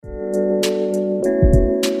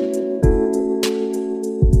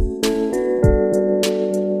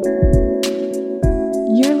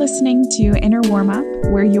to Inner Warm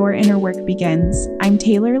Up, where your inner work begins. I'm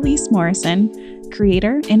Taylor Elyse Morrison,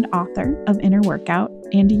 creator and author of Inner Workout,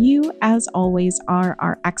 and you, as always, are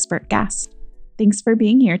our expert guest. Thanks for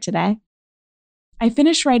being here today. I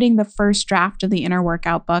finished writing the first draft of the Inner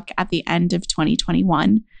Workout book at the end of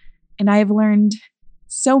 2021, and I have learned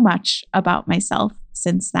so much about myself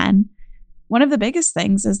since then. One of the biggest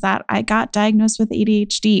things is that I got diagnosed with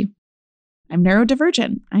ADHD. I'm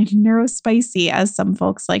neurodivergent. I'm neurospicy, as some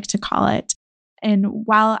folks like to call it. And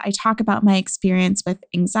while I talk about my experience with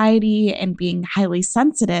anxiety and being highly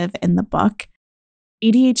sensitive in the book,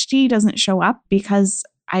 ADHD doesn't show up because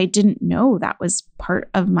I didn't know that was part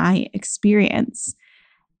of my experience.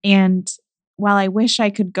 And while I wish I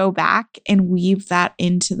could go back and weave that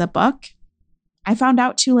into the book, I found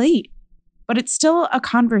out too late. But it's still a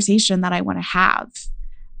conversation that I want to have.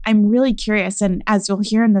 I'm really curious, and as you'll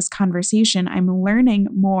hear in this conversation, I'm learning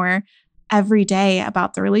more every day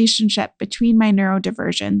about the relationship between my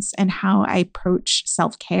neurodivergence and how I approach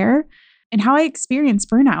self-care and how I experience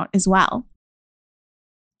burnout as well.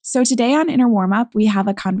 So today on Inner Warm Up, we have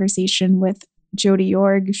a conversation with Jodi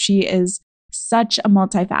Jorg. She is such a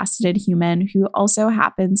multifaceted human who also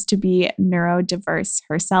happens to be neurodiverse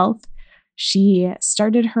herself. She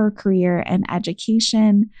started her career in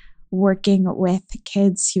education, working with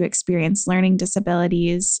kids who experience learning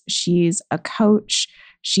disabilities. She's a coach.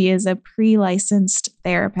 She is a pre-licensed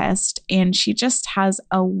therapist, and she just has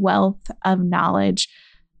a wealth of knowledge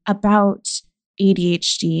about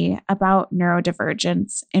ADHD, about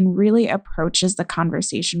neurodivergence, and really approaches the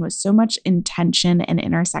conversation with so much intention and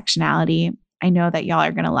intersectionality. I know that y'all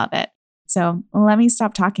are going to love it. So let me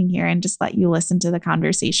stop talking here and just let you listen to the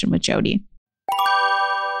conversation with Jodi.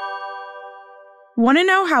 Want to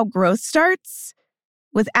know how growth starts?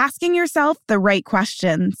 With asking yourself the right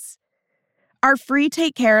questions. Our free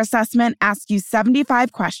Take Care assessment asks you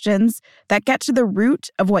 75 questions that get to the root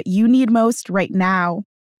of what you need most right now.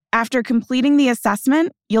 After completing the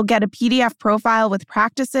assessment, you'll get a PDF profile with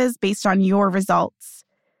practices based on your results.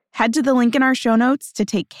 Head to the link in our show notes to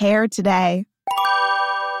take care today.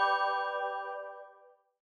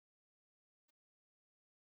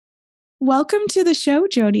 Welcome to the show,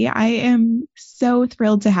 Jodi. I am so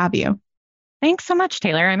thrilled to have you. Thanks so much,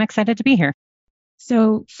 Taylor. I'm excited to be here.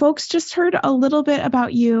 So folks just heard a little bit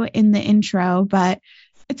about you in the intro, but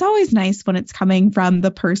it's always nice when it's coming from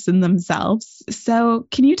the person themselves. So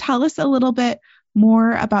can you tell us a little bit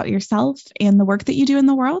more about yourself and the work that you do in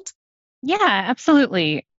the world? Yeah,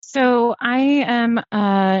 absolutely. So I am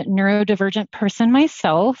a neurodivergent person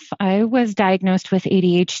myself. I was diagnosed with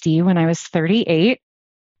ADHD when I was 38.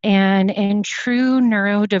 And in true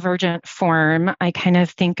neurodivergent form, I kind of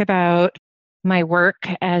think about my work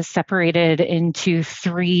as separated into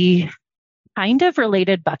three kind of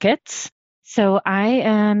related buckets. So I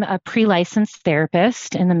am a pre-licensed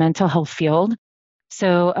therapist in the mental health field.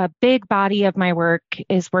 So a big body of my work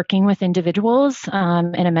is working with individuals in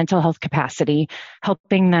a mental health capacity,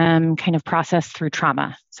 helping them kind of process through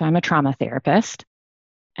trauma. So I'm a trauma therapist.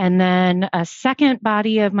 And then a second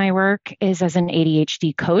body of my work is as an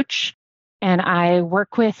ADHD coach. And I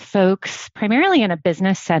work with folks primarily in a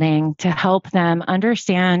business setting to help them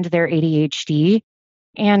understand their ADHD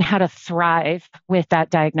and how to thrive with that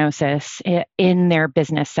diagnosis in their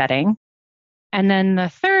business setting. And then the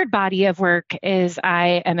third body of work is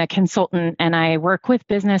I am a consultant and I work with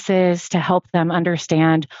businesses to help them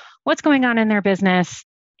understand what's going on in their business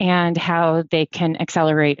and how they can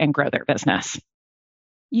accelerate and grow their business.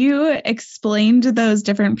 You explained those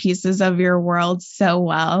different pieces of your world so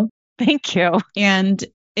well. Thank you. And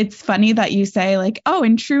it's funny that you say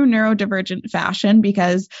in true neurodivergent fashion,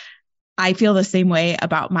 because I feel the same way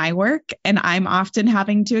about my work and I'm often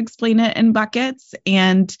having to explain it in buckets.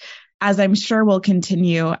 And as I'm sure I'll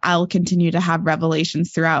continue to have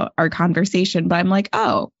revelations throughout our conversation, but I'm like,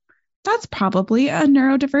 oh, that's probably a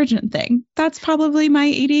neurodivergent thing. That's probably my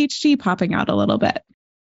ADHD popping out a little bit.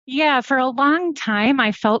 Yeah, for a long time,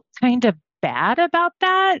 I felt kind of bad about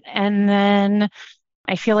that. And then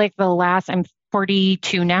I feel like I'm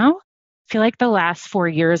 42 now. I feel like the last 4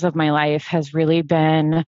 years of my life has really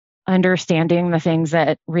been understanding the things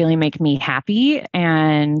that really make me happy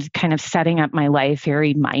and kind of setting up my life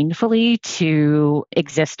very mindfully to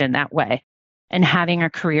exist in that way. And having a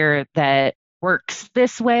career that works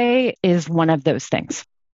this way is one of those things.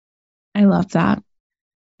 I love that.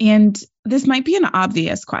 And this might be an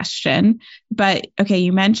obvious question, but okay,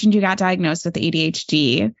 you mentioned you got diagnosed with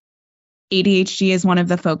ADHD. ADHD is one of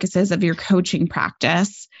the focuses of your coaching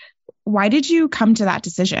practice. Why did you come to that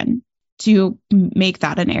decision to make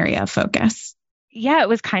that an area of focus? Yeah, it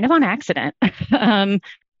was kind of on accident.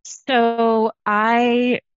 So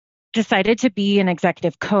I decided to be an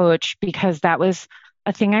executive coach because that was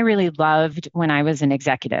a thing I really loved when I was an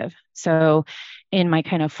executive. So in my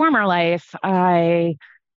kind of former life, I've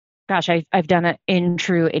done it in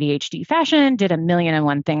true ADHD fashion, did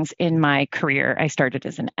 1,000,001 things in my career. I started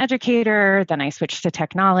as an educator, then I switched to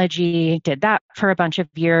technology, did that for a bunch of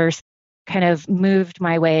years, kind of moved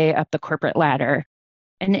my way up the corporate ladder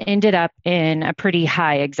and ended up in a pretty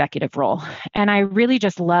high executive role. And I really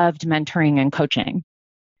just loved mentoring and coaching.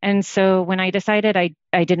 And so when I decided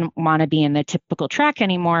I didn't want to be in the typical track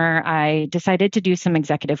anymore, I decided to do some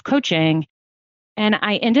executive coaching. And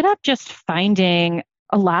I ended up just finding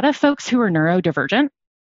a lot of folks who are neurodivergent.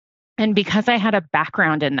 And because I had a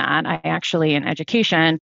background in that, I actually, in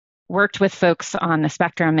education, worked with folks on the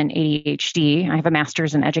spectrum in ADHD. I have a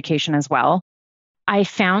master's in education as well. I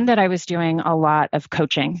found that I was doing a lot of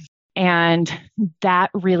coaching, and that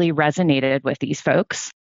really resonated with these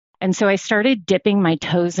folks. And so I started dipping my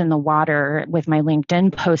toes in the water with my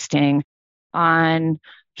LinkedIn posting on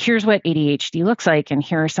here's what ADHD looks like, and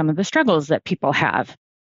here are some of the struggles that people have.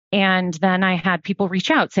 And then I had people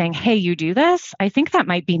reach out saying, hey, you do this? I think that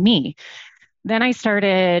might be me. Then I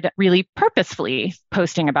started really purposefully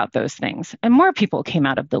posting about those things, and more people came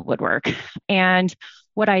out of the woodwork. And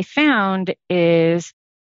what I found is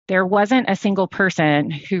there wasn't a single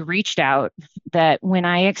person who reached out that when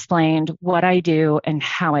I explained what I do and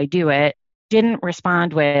how I do it, didn't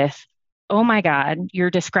respond with, oh my God, you're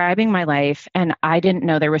describing my life and I didn't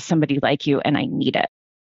know there was somebody like you and I need it.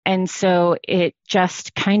 And so it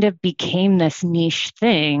just kind of became this niche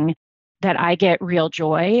thing that I get real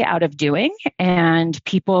joy out of doing, and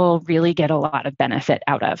people really get a lot of benefit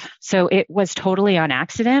out of. So it was totally on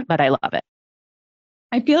accident, but I love it.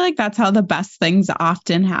 I feel like that's how the best things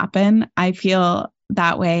often happen. I feel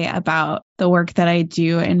that way about the work that I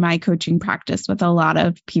do in my coaching practice with a lot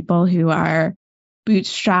of people who are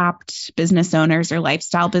bootstrapped business owners or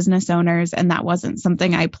lifestyle business owners. And that wasn't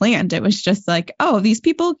something I planned. It was just like, oh, these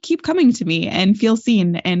people keep coming to me and feel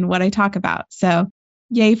seen in what I talk about. So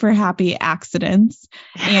yay for happy accidents.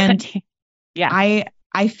 And yeah,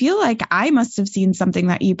 I feel like I must have seen something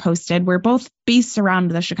that you posted. We're both based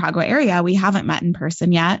around the Chicago area. We haven't met in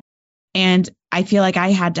person yet. And I feel like I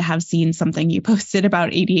had to have seen something you posted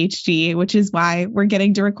about ADHD, which is why we're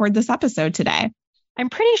getting to record this episode today. I'm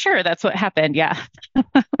pretty sure that's what happened. Yeah.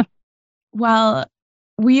 Well,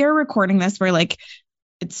 we are recording this.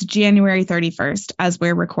 It's January 31st as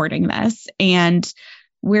we're recording this. And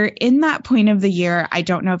we're in that point of the year. I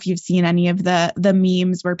don't know if you've seen any of the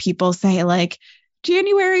memes where people say like,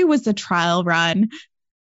 January was the trial run.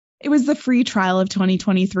 It was the free trial of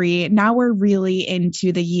 2023. Now we're really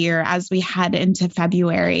into the year as we head into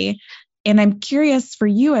February. And I'm curious for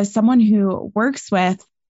you, as someone who works with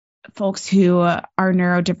folks who are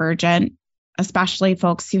neurodivergent, especially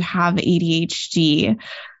folks who have ADHD,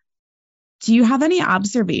 do you have any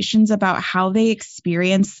observations about how they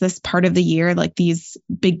experience this part of the year, like these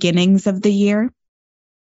beginnings of the year?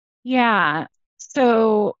 Yeah.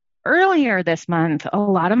 So earlier this month, a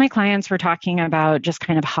lot of my clients were talking about just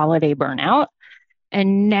kind of holiday burnout.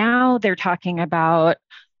 And now they're talking about,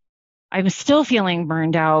 I'm still feeling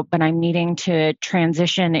burned out, but I'm needing to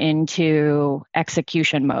transition into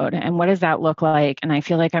execution mode. And what does that look like? And I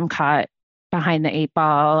feel like I'm caught behind the 8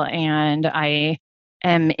 ball, and I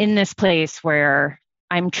am in this place where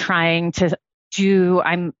I'm trying to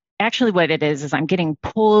what it is I'm getting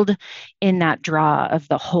pulled in that draw of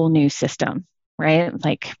the whole new system, right?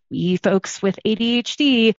 Like we folks with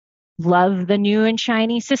ADHD love the new and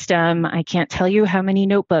shiny system. I can't tell you how many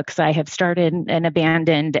notebooks I have started and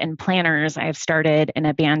abandoned and planners I have started and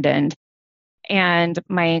abandoned. And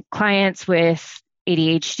my clients with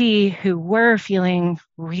ADHD who were feeling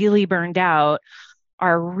really burned out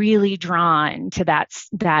are really drawn to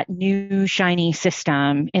that new shiny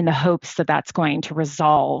system in the hopes that that's going to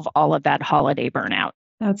resolve all of that holiday burnout.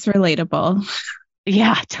 That's relatable.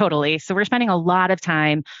 Yeah, totally. So we're spending a lot of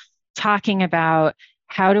time talking about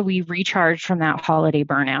how do we recharge from that holiday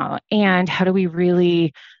burnout, and how do we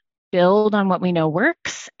really build on what we know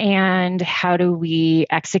works, and how do we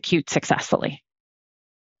execute successfully.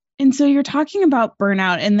 And so you're talking about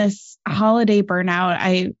burnout, and this holiday burnout,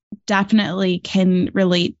 I definitely can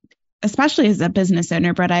relate, especially as a business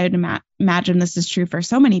owner, but I would imagine this is true for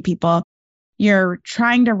so many people. You're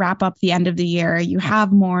trying to wrap up the end of the year. You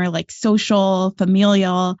have more like social,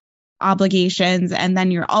 familial obligations, and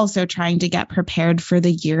then you're also trying to get prepared for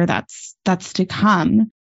the year that's to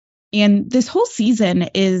come. And this whole season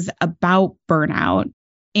is about burnout.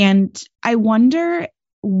 And I wonder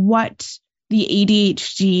what the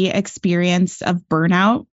ADHD experience of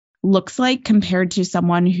burnout looks like compared to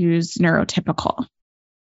someone who's neurotypical.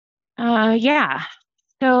 Yeah.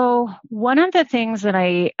 So one of the things that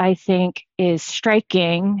I think is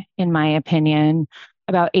striking, in my opinion,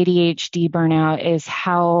 about ADHD burnout is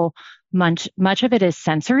how much of it is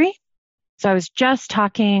sensory. So I was just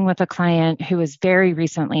talking with a client who was very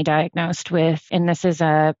recently diagnosed with, and this is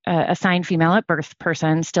a assigned female at birth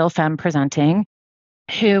person, still femme presenting,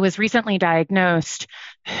 who was recently diagnosed,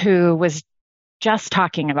 who was just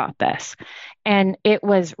talking about this. And it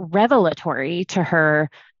was revelatory to her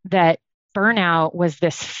that burnout was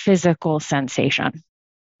this physical sensation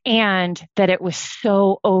and that it was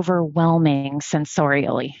so overwhelming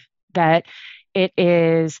sensorially that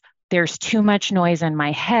there's too much noise in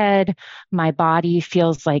my head. My body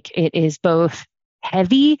feels like it is both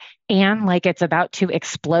heavy and like it's about to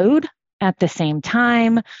explode at the same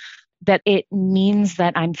time. That it means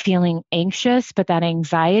that I'm feeling anxious, but that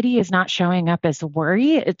anxiety is not showing up as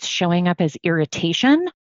worry, it's showing up as irritation.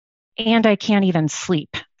 And I can't even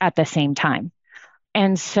sleep at the same time.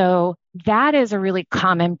 And so that is a really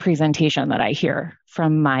common presentation that I hear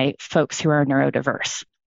from my folks who are neurodiverse.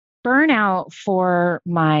 Burnout for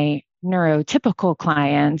my neurotypical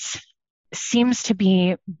clients seems to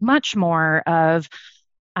be much more of,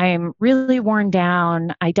 I'm really worn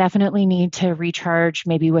down. I definitely need to recharge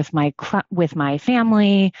maybe with my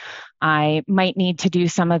family. I might need to do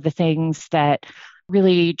some of the things that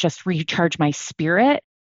really just recharge my spirit.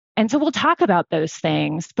 And so we'll talk about those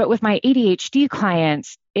things. But with my ADHD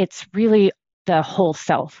clients, it's really the whole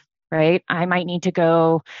self, right? I might need to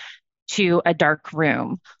go to a dark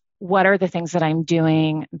room. What are the things that I'm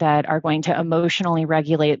doing that are going to emotionally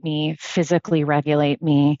regulate me, physically regulate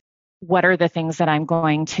me? What are the things that I'm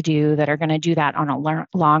going to do that are going to do that on a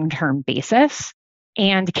long-term basis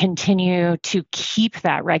and continue to keep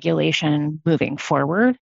that regulation moving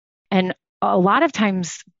forward? And a lot of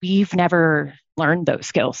times we've never learned those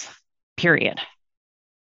skills, period.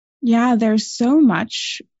 Yeah, there's so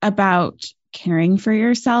much about caring for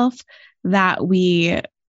yourself that we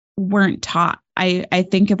weren't taught. I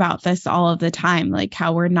think about this all of the time, like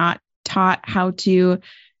how we're not taught how to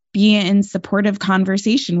be in supportive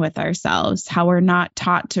conversation with ourselves, how we're not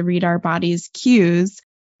taught to read our body's cues.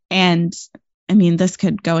 And I mean, this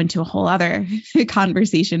could go into a whole other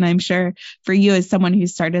conversation, I'm sure, for you as someone who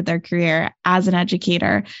started their career as an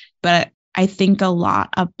educator. But I think a lot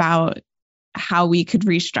about how we could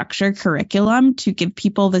restructure curriculum to give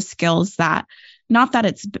people the skills that, not that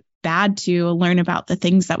it's bad to learn about the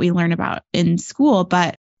things that we learn about in school,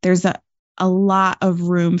 but there's a lot of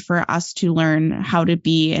room for us to learn how to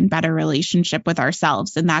be in better relationship with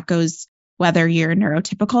ourselves. And that goes whether you're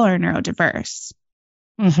neurotypical or neurodiverse.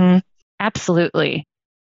 Mm-hmm. Absolutely.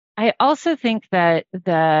 I also think that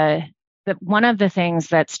the one of the things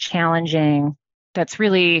that's challenging, that's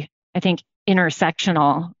really, I think,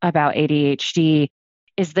 intersectional about ADHD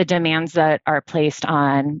is the demands that are placed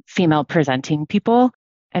on female presenting people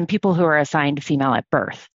and people who are assigned female at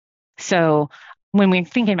birth. So when we're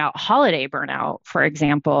thinking about holiday burnout, for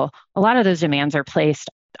example, a lot of those demands are placed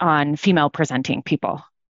on female presenting people,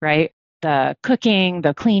 right? The cooking,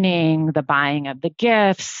 the cleaning, the buying of the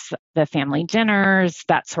gifts, the family dinners,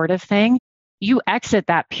 that sort of thing. You exit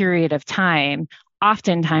that period of time,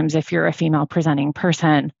 oftentimes, if you're a female presenting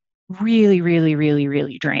person, really, really, really,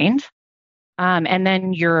 really drained. And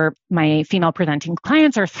then my female presenting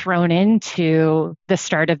clients are thrown into the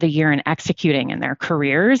start of the year and executing in their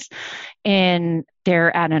careers, and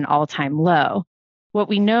they're at an all-time low. What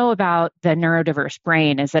we know about the neurodiverse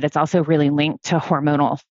brain is that it's also really linked to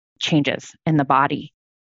hormonal changes in the body.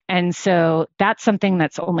 And so that's something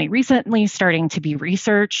that's only recently starting to be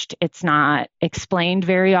researched. It's not explained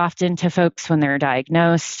very often to folks when they're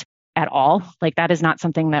diagnosed at all. Like, that is not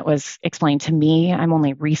something that was explained to me. I'm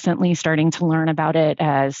only recently starting to learn about it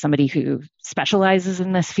as somebody who specializes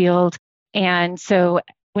in this field. And so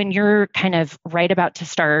when you're kind of right about to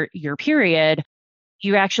start your period,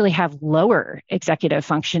 you actually have lower executive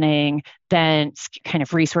functioning than kind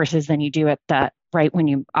of resources than you do at the right when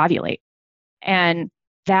you ovulate. And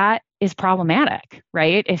that is problematic,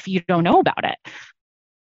 right? If you don't know about it.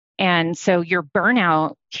 And so your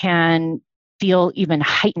burnout can feel even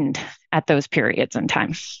heightened at those periods in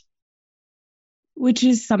time. Which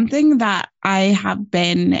is something that I have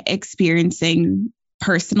been experiencing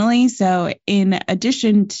personally. So in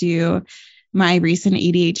addition to my recent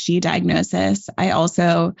ADHD diagnosis, I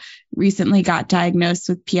also recently got diagnosed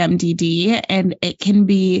with PMDD, and it can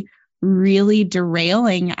be really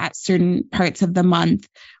derailing at certain parts of the month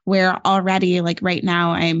where already, like right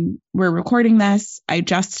now, we're recording this. I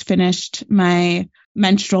just finished my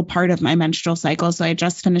menstrual part of my menstrual cycle. So I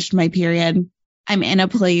just finished my period. I'm in a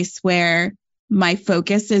place where my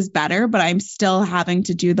focus is better, but I'm still having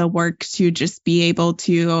to do the work to just be able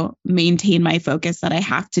to maintain my focus that I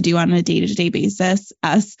have to do on a day-to-day basis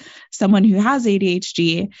as someone who has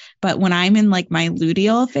ADHD. But when I'm in like my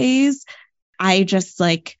luteal phase, I just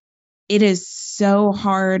like, it is so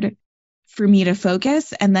hard for me to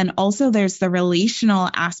focus. And then also there's the relational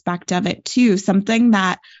aspect of it too. Something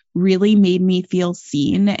that really made me feel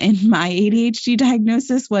seen in my ADHD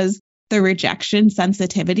diagnosis was the rejection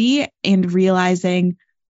sensitivity and realizing,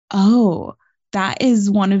 oh, that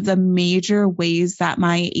is one of the major ways that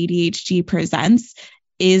my ADHD presents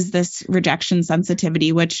is this rejection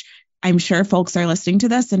sensitivity, which I'm sure folks are listening to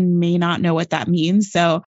this and may not know what that means.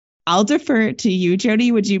 So I'll defer to you,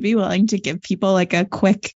 Jody. Would you be willing to give people like a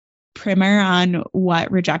quick primer on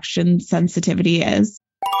what rejection sensitivity is?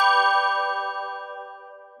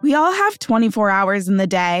 We all have 24 hours in the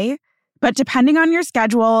day, but depending on your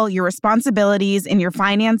schedule, your responsibilities, and your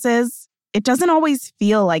finances, it doesn't always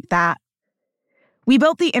feel like that. We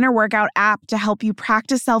built the Inner Workout app to help you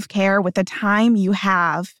practice self-care with the time you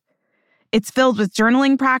have. It's filled with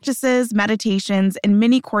journaling practices, meditations, and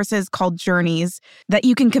mini courses called Journeys that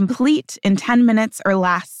you can complete in 10 minutes or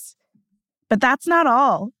less. But that's not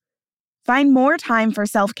all. Find more time for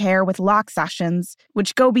self-care with lock sessions,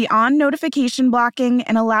 which go beyond notification blocking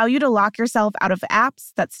and allow you to lock yourself out of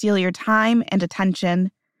apps that steal your time and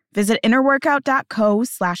attention. Visit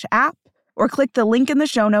innerworkout.co/app or click the link in the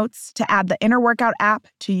show notes to add the Inner Workout app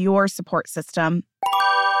to your support system.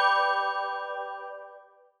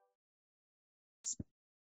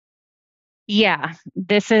 Yeah,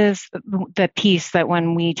 this is the piece that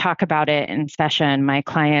when we talk about it in session, my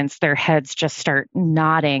clients, their heads just start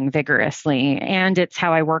nodding vigorously. And it's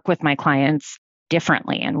how I work with my clients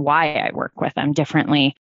differently and why I work with them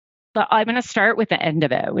differently. But I'm going to start with the end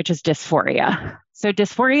of it, which is dysphoria. So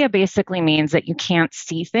dysphoria basically means that you can't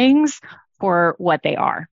see things for what they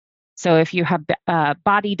are. So if you have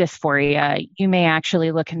body dysphoria, you may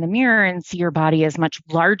actually look in the mirror and see your body is much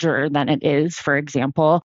larger than it is, for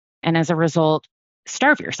example. And as a result,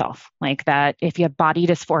 starve yourself like that. If you have body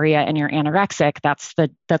dysphoria and you're anorexic, that's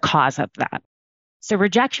the cause of that. So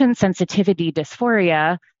rejection sensitivity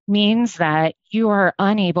dysphoria means that you are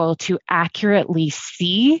unable to accurately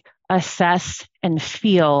see, assess, and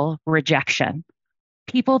feel rejection.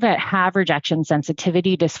 People that have rejection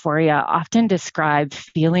sensitivity dysphoria often describe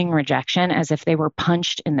feeling rejection as if they were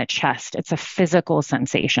punched in the chest. It's a physical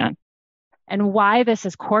sensation. And why this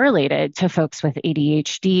is correlated to folks with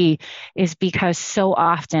ADHD is because so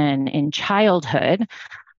often in childhood,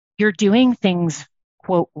 you're doing things,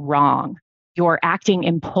 quote, wrong. You're acting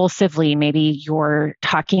impulsively. Maybe you're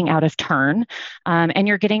talking out of turn, and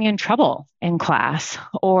you're getting in trouble in class.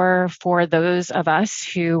 Or for those of us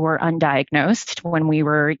who were undiagnosed when we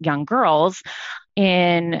were young girls,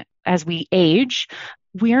 as we age,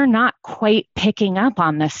 we're not quite picking up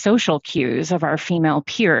on the social cues of our female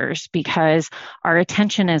peers because our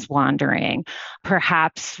attention is wandering.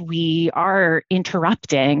 Perhaps we are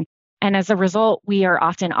interrupting. And as a result, we are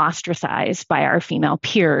often ostracized by our female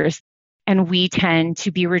peers, and we tend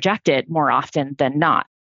to be rejected more often than not.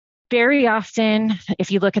 Very often,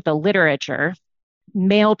 if you look at the literature,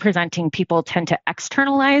 male presenting people tend to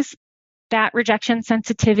externalize that rejection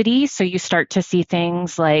sensitivity. So you start to see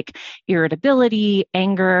things like irritability,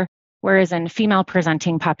 anger, whereas in female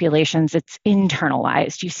presenting populations, it's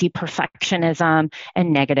internalized. You see perfectionism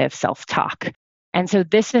and negative self-talk. And so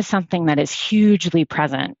this is something that is hugely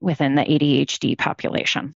present within the ADHD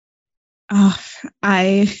population. Oh,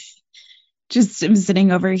 I just am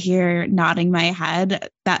sitting over here nodding my head.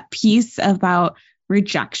 That piece about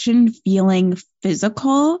rejection feeling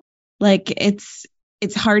physical, like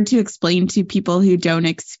it's hard to explain to people who don't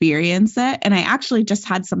experience it. And I actually just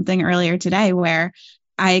had something earlier today where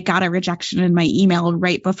I got a rejection in my email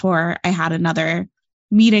right before I had another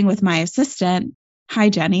meeting with my assistant. Hi,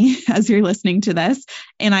 Jenny, as you're listening to this.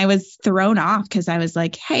 And I was thrown off because I was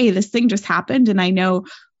like, hey, this thing just happened. And I know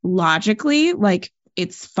logically, like,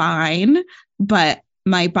 it's fine, but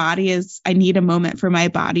my body I need a moment for my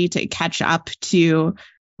body to catch up to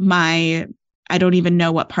I don't even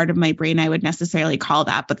know what part of my brain I would necessarily call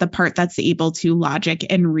that, but the part that's able to logic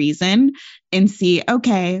and reason and see,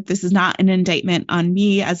 okay, this is not an indictment on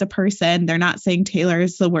me as a person. They're not saying Taylor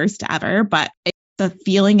is the worst ever, but the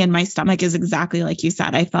feeling in my stomach is exactly like you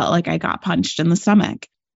said. I felt like I got punched in the stomach.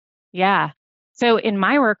 Yeah. So in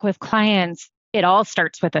my work with clients, it all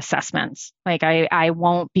starts with assessments. Like I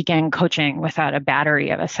won't begin coaching without a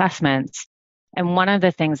battery of assessments. And one of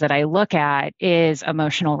the things that I look at is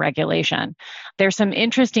emotional regulation. There's some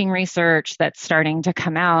interesting research that's starting to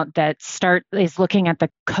come out that is looking at the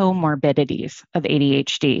comorbidities of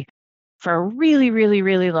ADHD. for a really, really,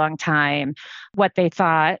 really long time, what they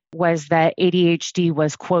thought was that ADHD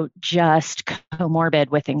was, quote, just comorbid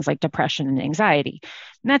with things like depression and anxiety.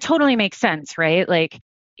 And that totally makes sense, right? Like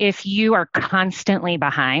if you are constantly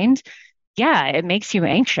behind, yeah, it makes you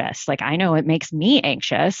anxious. Like I know it makes me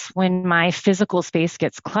anxious. When my physical space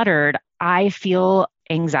gets cluttered, I feel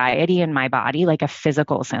anxiety in my body, like a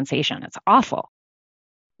physical sensation. It's awful.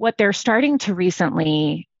 What they're starting to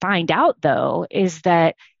recently find out, though, is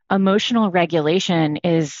that emotional regulation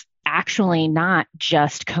is actually not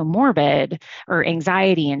just comorbid or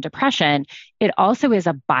anxiety and depression. It also is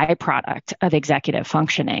a byproduct of executive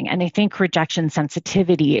functioning. And they think rejection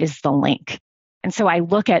sensitivity is the link. And so I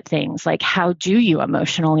look at things like, how do you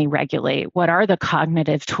emotionally regulate? What are the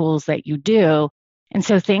cognitive tools that you do? And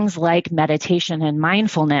so things like meditation and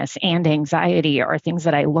mindfulness and anxiety are things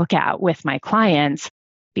that I look at with my clients.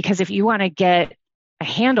 Because if you want to get a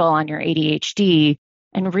handle on your ADHD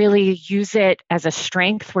and really use it as a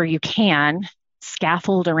strength where you can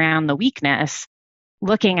scaffold around the weakness,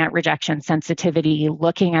 looking at rejection sensitivity,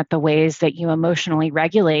 looking at the ways that you emotionally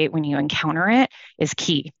regulate when you encounter it is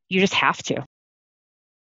key. You just have to.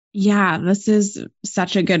 Yeah, this is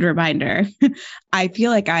such a good reminder. I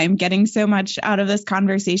feel like I'm getting so much out of this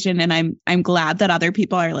conversation, and I'm glad that other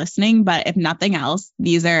people are listening. But if nothing else,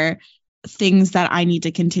 these are things that I need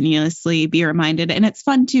to continuously be reminded. And it's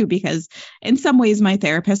fun too, because in some ways my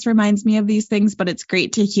therapist reminds me of these things, but it's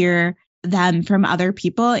great to hear them from other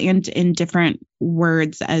people and in different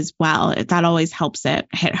words as well. That always helps it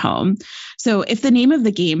hit home. So if the name of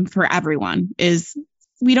the game for everyone is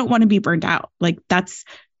we don't want to be burned out, like that's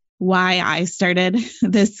why I started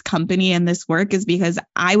this company and this work, is because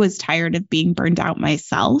I was tired of being burned out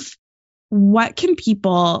myself. What can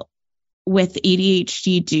people with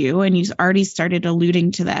ADHD do? And you already started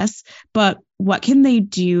alluding to this, but what can they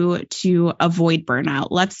do to avoid burnout?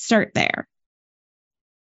 Let's start there.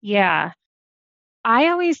 Yeah. I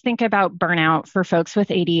always think about burnout for folks with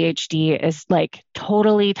ADHD as like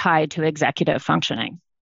totally tied to executive functioning,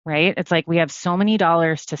 right? It's like we have so many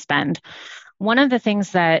dollars to spend. One of the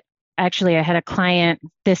things that actually I had a client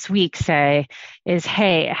this week say is,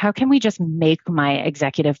 hey, how can we just make my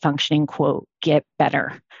executive functioning quote get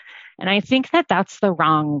better? And I think that that's the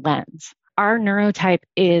wrong lens. Our neurotype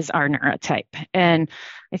is our neurotype. And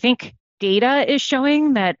I think data is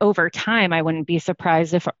showing that over time, I wouldn't be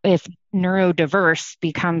surprised if neurodiverse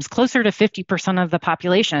becomes closer to 50% of the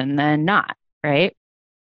population than not, right?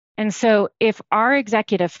 And so if our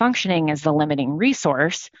executive functioning is the limiting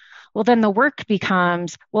resource, well, then the work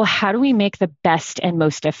becomes, well, how do we make the best and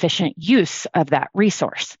most efficient use of that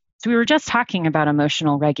resource? So we were just talking about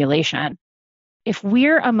emotional regulation. If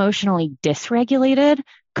we're emotionally dysregulated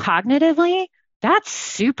cognitively, that's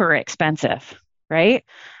super expensive, right?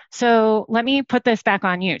 So let me put this back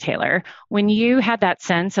on you, Taylor. When you had that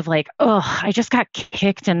sense of like, oh, I just got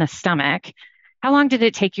kicked in the stomach, how long did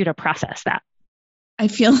it take you to process that? I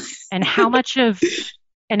feel and how much of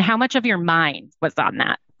your mind was on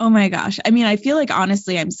that? Oh my gosh. I mean, I feel like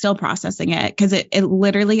honestly, I'm still processing it because it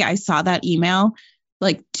literally, I saw that email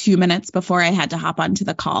like 2 minutes before I had to hop onto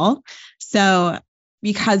the call. So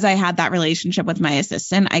because I had that relationship with my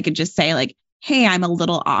assistant, I could just say like, hey, I'm a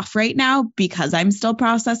little off right now because I'm still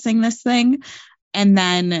processing this thing. And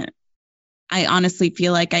then I honestly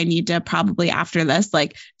feel like I need to probably after this,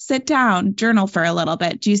 like sit down, journal for a little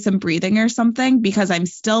bit, do some breathing or something because I'm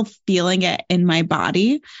still feeling it in my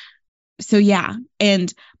body. So yeah.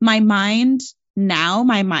 And my mind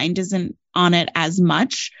isn't on it as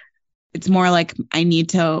much. It's more like I need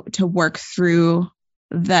to work through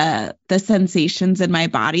the sensations in my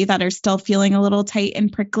body that are still feeling a little tight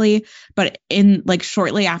and prickly. But in like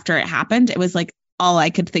shortly after it happened, it was like all I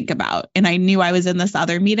could think about. And I knew I was in this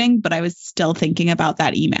other meeting, but I was still thinking about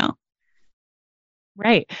that email.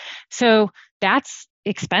 Right. So that's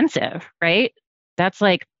expensive, right? That's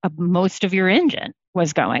like most of your engine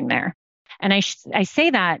was going there. And I say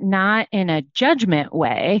that not in a judgment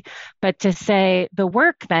way, but to say the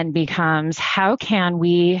work then becomes, how can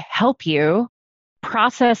we help you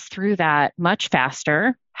process through that much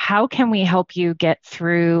faster? How can we help you get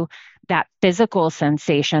through that physical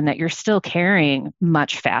sensation that you're still carrying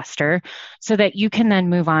much faster so that you can then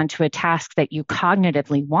move on to a task that you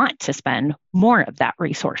cognitively want to spend more of that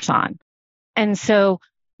resource on? And so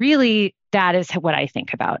really, that is what I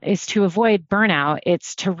think about, is to avoid burnout.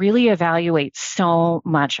 It's to really evaluate so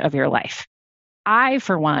much of your life. I,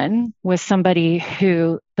 for one, was somebody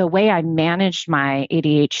who the way I managed my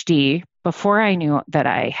ADHD before I knew that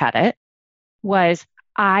I had it was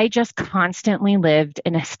I just constantly lived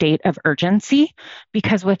in a state of urgency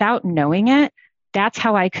because without knowing it, that's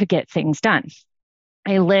how I could get things done.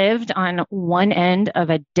 I lived on one end of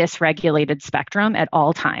a dysregulated spectrum at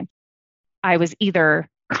all time. I was either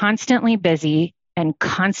constantly busy and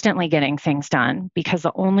constantly getting things done because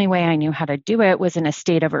the only way I knew how to do it was in a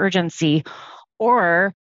state of urgency,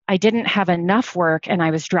 or I didn't have enough work and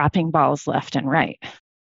I was dropping balls left and right.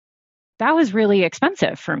 That was really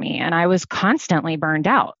expensive for me, and I was constantly burned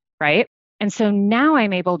out, right? And so now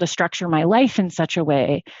I'm able to structure my life in such a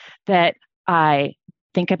way that I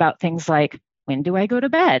think about things like, when do I go to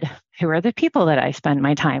bed? Who are the people that I spend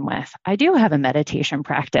my time with? I do have a meditation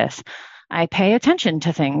practice. I pay attention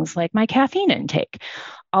to things like my caffeine intake.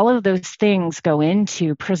 All of those things go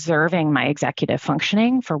into preserving my executive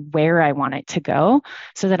functioning for where I want it to go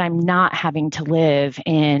so that I'm not having to live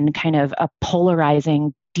in kind of a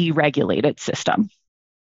polarizing, deregulated system.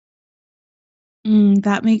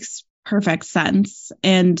 That makes perfect sense.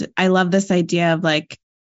 And I love this idea of like,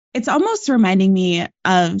 it's almost reminding me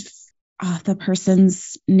of the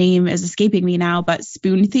person's name is escaping me now, but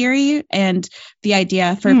spoon theory and the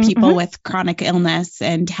idea for people with chronic illness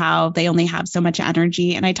and how they only have so much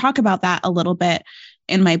energy. And I talk about that a little bit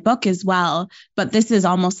in my book as well, but this is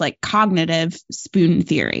almost like cognitive spoon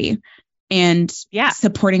theory and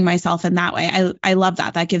supporting myself in that way. I love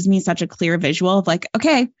that. That gives me such a clear visual of like,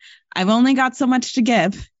 okay, I've only got so much to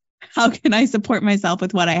give. How can I support myself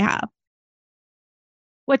with what I have?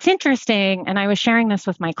 What's interesting, and I was sharing this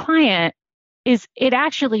with my client, is it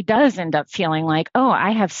actually does end up feeling like, oh,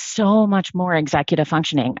 I have so much more executive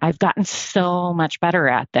functioning. I've gotten so much better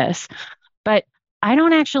at this. But I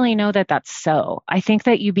don't actually know that that's so. I think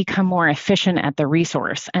that you become more efficient at the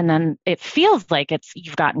resource, and then it feels like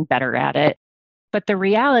you've gotten better at it. But the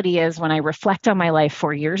reality is, when I reflect on my life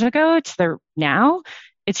 4 years ago to now,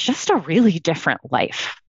 it's just a really different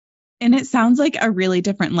life. And it sounds like a really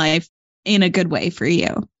different life in a good way for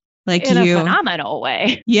you. Like in a phenomenal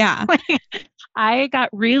way. Yeah. I got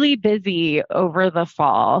really busy over the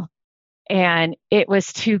fall and it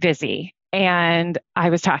was too busy. And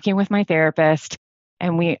I was talking with my therapist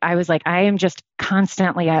and I was like, I am just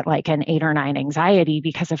constantly at like an 8 or 9 anxiety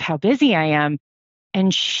because of how busy I am.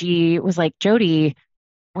 And she was like, Jody,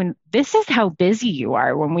 when this is how busy you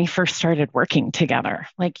are when we first started working together,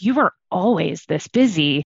 like you were always this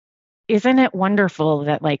busy. Isn't it wonderful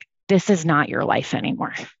that like this is not your life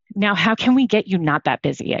anymore? Now, how can we get you not that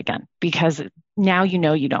busy again? Because now you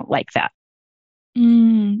know you don't like that.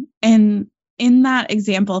 And in that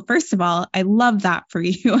example, first of all, I love that for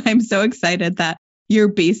you. I'm so excited that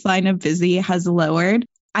your baseline of busy has lowered.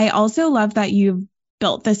 I also love that you've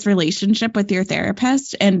built this relationship with your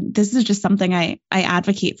therapist. And this is just something I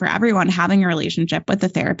advocate for everyone, having a relationship with a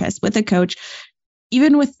therapist, with a coach,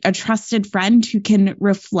 even with a trusted friend who can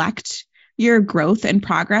reflect your growth and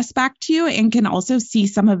progress back to you and can also see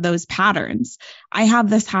some of those patterns. I have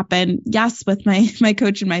this happen, yes, with my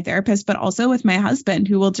coach and my therapist, but also with my husband,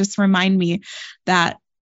 who will just remind me that,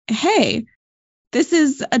 hey, this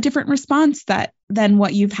is a different response than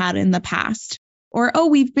what you've had in the past. Or, oh,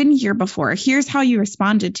 we've been here before. Here's how you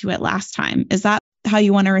responded to it last time. Is that how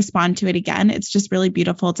you want to respond to it again? It's just really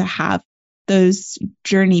beautiful to have those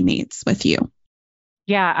journey mates with you.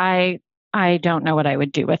 Yeah, I don't know what I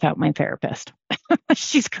would do without my therapist.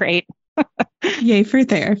 She's great. Yay for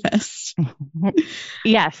therapists.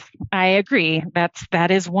 Yes, I agree.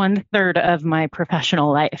 That is 1/3 of my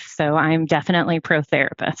professional life. So I'm definitely pro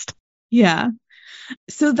therapist. Yeah.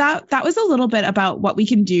 So that was a little bit about what we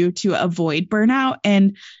can do to avoid burnout.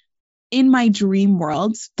 And in my dream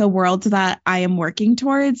world, the world that I am working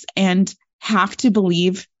towards and have to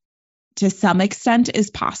believe to some extent is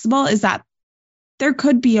possible, is that there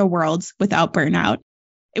could be a world without burnout.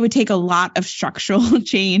 It would take a lot of structural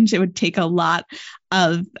change. It would take a lot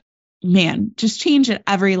of, just change at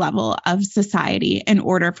every level of society in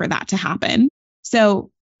order for that to happen.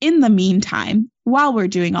 So in the meantime, while we're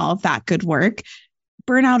doing all of that good work,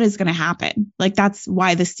 burnout is going to happen. Like that's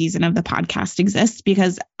why this season of the podcast exists,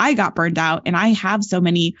 because I got burned out and I have so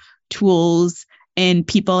many tools and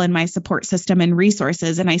people in my support system and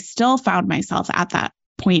resources. And I still found myself at that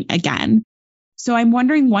point again. So I'm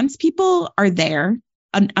wondering, once people are there,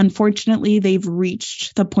 unfortunately, they've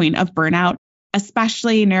reached the point of burnout,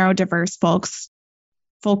 especially neurodiverse folks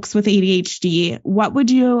with ADHD, what would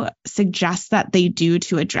you suggest that they do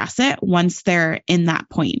to address it once they're in that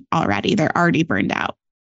point already? They're already burned out.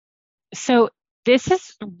 So this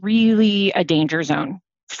is really a danger zone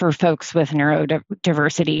for folks with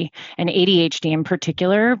neurodiversity and ADHD in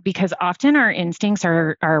particular, because often our instincts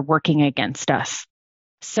are working against us.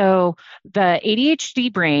 So the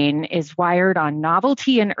ADHD brain is wired on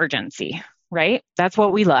novelty and urgency, right? That's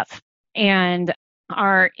what we love. And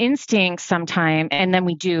our instincts sometimes, and then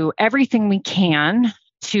we do everything we can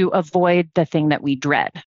to avoid the thing that we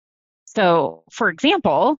dread. So, for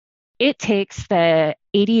example, it takes the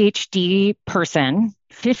ADHD person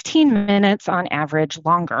 15 minutes on average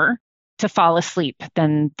longer to fall asleep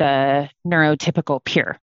than the neurotypical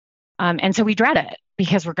peer. And so we dread it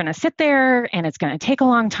because we're going to sit there and it's going to take a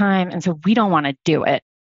long time. And so we don't want to do it.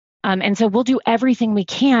 And so we'll do everything we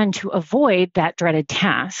can to avoid that dreaded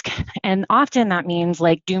task. And often that means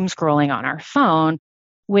like doom scrolling on our phone,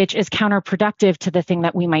 which is counterproductive to the thing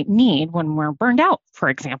that we might need when we're burned out, for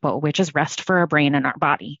example, which is rest for our brain and our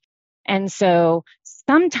body. And so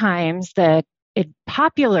sometimes the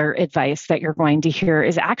popular advice that you're going to hear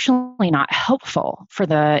is actually not helpful for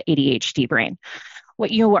the ADHD brain.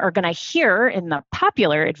 What you are going to hear in the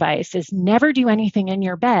popular advice is never do anything in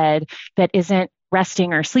your bed that isn't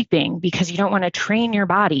resting or sleeping, because you don't want to train your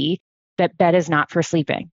body that bed is not for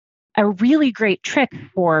sleeping. A really great trick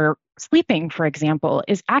for sleeping, for example,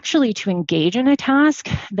 is actually to engage in a task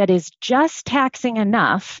that is just taxing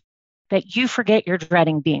enough that you forget you're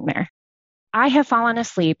dreading being there. I have fallen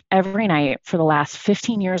asleep every night for the last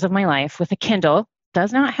 15 years of my life with a Kindle,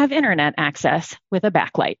 does not have internet access, with a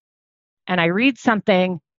backlight. And I read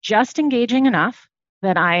something just engaging enough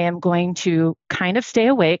that I am going to kind of stay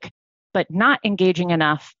awake, but not engaging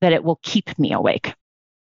enough that it will keep me awake.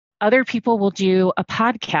 Other people will do a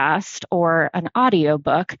podcast or an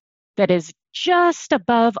audiobook that is just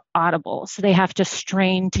above audible. So they have to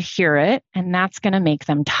strain to hear it, and that's going to make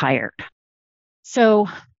them tired. So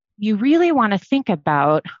you really want to think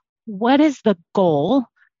about, what is the goal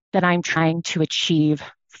that I'm trying to achieve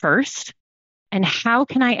first? And how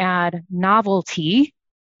can I add novelty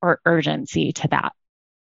or urgency to that?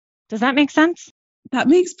 Does that make sense? That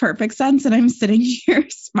makes perfect sense. And I'm sitting here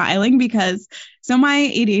smiling because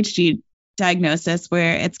my ADHD diagnosis,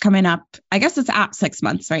 where it's coming up, I guess it's at 6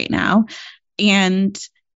 months right now. And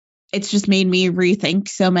it's just made me rethink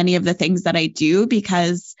so many of the things that I do,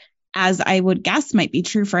 because as I would guess might be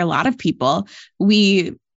true for a lot of people,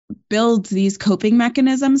 we build these coping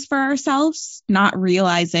mechanisms for ourselves, not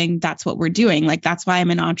realizing that's what we're doing. Like, that's why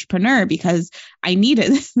I'm an entrepreneur, because I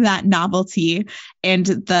needed that novelty and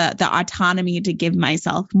the autonomy to give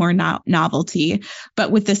myself more novelty.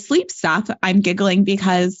 But with the sleep stuff, I'm giggling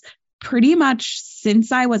because pretty much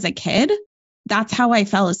since I was a kid, that's how I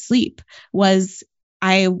fell asleep. Was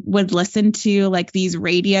I would listen to like these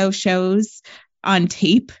radio shows on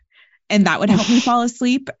tape, and that would help me fall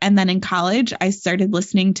asleep. And then in college, I started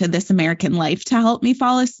listening to This American Life to help me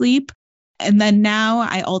fall asleep. And then now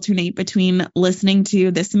I alternate between listening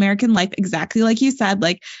to This American Life, exactly like you said,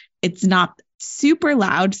 like it's not super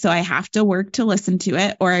loud, so I have to work to listen to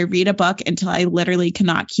it, or I read a book until I literally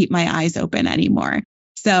cannot keep my eyes open anymore.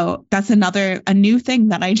 So that's a new thing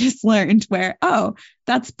that I just learned, where, oh,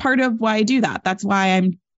 that's part of why I do that. That's why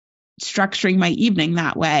I'm structuring my evening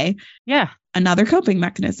that way. Yeah. Another coping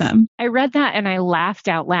mechanism. I read that and I laughed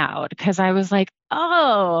out loud because I was like,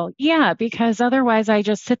 oh, yeah, because otherwise I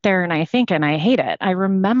just sit there and I think and I hate it. I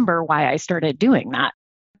remember why I started doing that.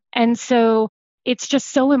 And so it's just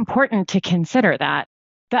so important to consider that.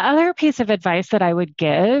 The other piece of advice that I would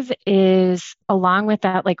give is, along with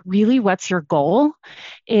that, like, really, what's your goal?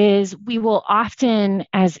 Is we will often,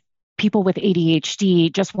 as people with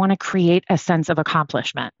ADHD, just want to create a sense of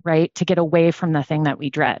accomplishment, right? To get away from the thing that we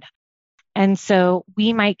dread. And so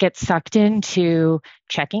we might get sucked into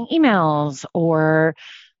checking emails or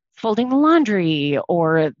folding the laundry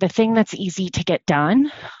or the thing that's easy to get done,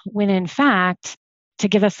 when in fact, to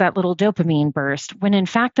give us that little dopamine burst, when in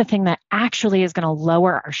fact, the thing that actually is going to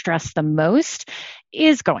lower our stress the most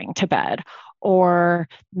is going to bed. Or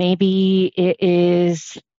maybe it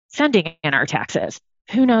is sending in our taxes.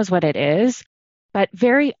 Who knows what it is? But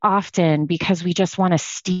very often, because we just want to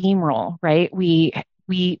steamroll, right?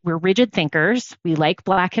 We're rigid thinkers. We like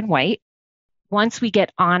black and white. Once we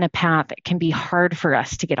get on a path, it can be hard for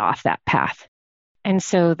us to get off that path. And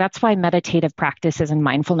so that's why meditative practices and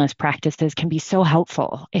mindfulness practices can be so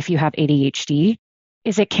helpful if you have ADHD,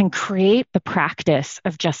 is it can create the practice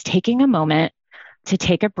of just taking a moment to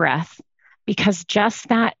take a breath, because just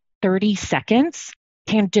that 30 seconds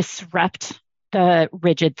can disrupt the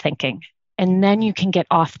rigid thinking. And then you can get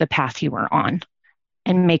off the path you were on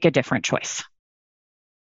and make a different choice.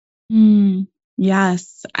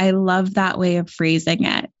 Yes, I love that way of phrasing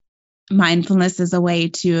it. Mindfulness is a way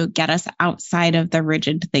to get us outside of the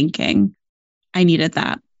rigid thinking. I needed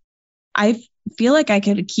that. I feel like I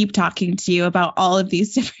could keep talking to you about all of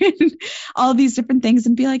these different things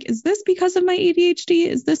and be like, is this because of my ADHD?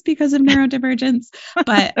 Is this because of neurodivergence?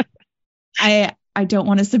 But I don't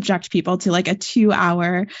want to subject people to like a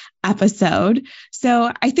 2-hour episode.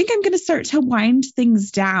 So I think I'm going to start to wind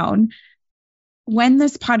things down. when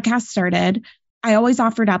this podcast started, I always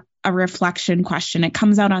offered up a reflection question. It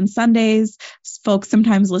comes out on Sundays. Folks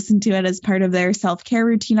sometimes listen to it as part of their self-care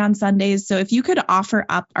routine on Sundays. So if you could offer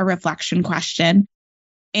up a reflection question,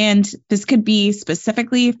 and this could be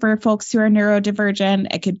specifically for folks who are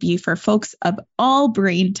neurodivergent, it could be for folks of all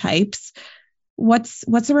brain types.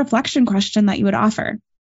 What's a reflection question that you would offer?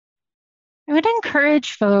 I would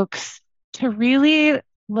encourage folks to really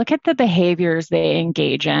look at the behaviors they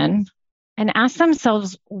engage in and ask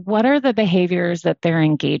themselves, what are the behaviors that they're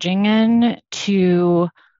engaging in to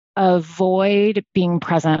avoid being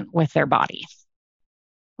present with their body?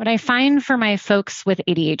 What I find for my folks with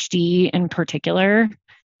ADHD in particular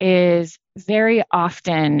is very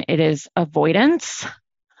often it is avoidance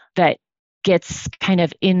that gets kind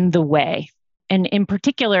of in the way. And in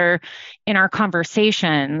particular, in our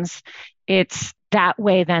conversations, it's that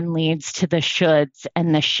way then leads to the shoulds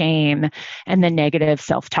and the shame and the negative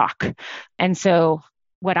self-talk. And so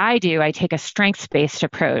what I do, I take a strengths-based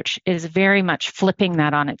approach, is very much flipping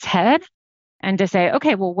that on its head and to say,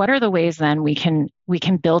 okay, well, what are the ways then we can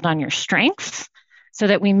build on your strengths so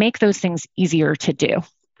that we make those things easier to do?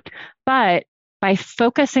 But by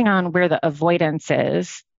focusing on where the avoidance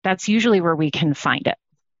is, that's usually where we can find it.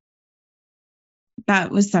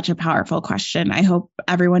 That was such a powerful question. I hope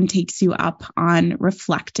everyone takes you up on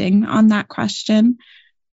reflecting on that question,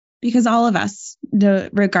 because all of us,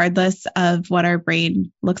 regardless of what our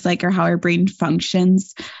brain looks like or how our brain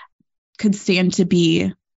functions, could stand to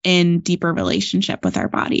be in deeper relationship with our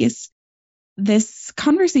bodies. This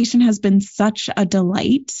conversation has been such a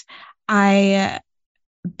delight. I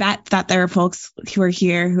bet that there are folks who are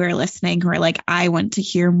here who are listening who are like, I want to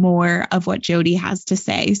hear more of what Jody has to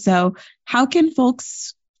say. So how can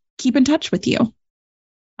folks keep in touch with you?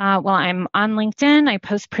 Well, I'm on LinkedIn. I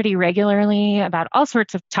post pretty regularly about all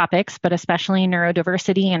sorts of topics, but especially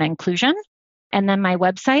neurodiversity and inclusion. And then my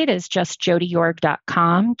website is just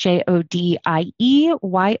jodieyorg.com,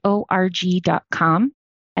 JODIEYORG.com.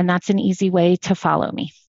 And that's an easy way to follow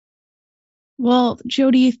me. Well,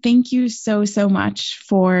 Jody, thank you so much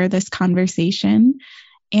for this conversation.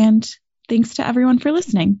 And thanks to everyone for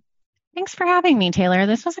listening. Thanks for having me, Taylor.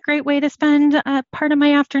 This was a great way to spend part of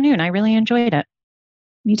my afternoon. I really enjoyed it.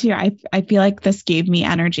 Me too. I feel like this gave me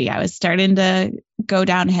energy. I was starting to go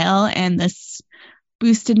downhill and this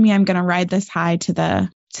boosted me. I'm going to ride this high to the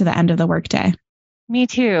end of the workday. Me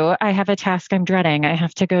too. I have a task I'm dreading. I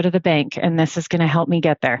have to go to the bank and this is going to help me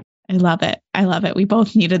get there. I love it. We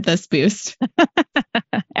both needed this boost.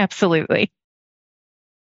 Absolutely.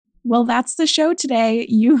 Well, that's the show today.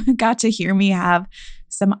 You got to hear me have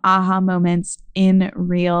some aha moments in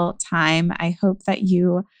real time. I hope that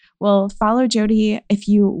you will follow Jody if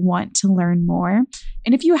you want to learn more.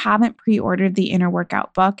 And if you haven't pre-ordered the Inner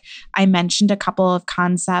Workout book, I mentioned a couple of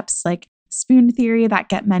concepts like spoon theory that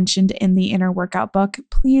get mentioned in the Inner Workout book.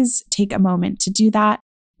 Please take a moment to do that.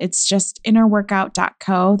 It's just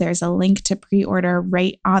innerworkout.co. There's a link to pre-order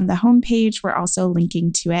right on the homepage. We're also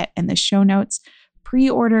linking to it in the show notes.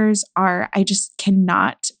 Pre-orders are, I just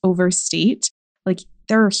cannot overstate, like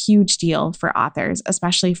they're a huge deal for authors,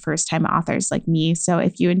 especially first-time authors like me. So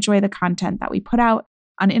if you enjoy the content that we put out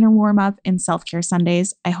on Inner Warm Up and Self-Care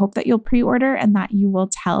Sundays, I hope that you'll pre-order and that you will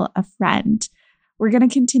tell a friend. We're going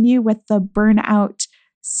to continue with the burnout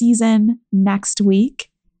season next week.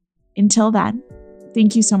 Until then,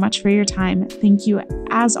 thank you so much for your time. Thank you,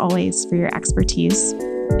 as always, for your expertise,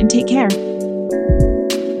 and take care.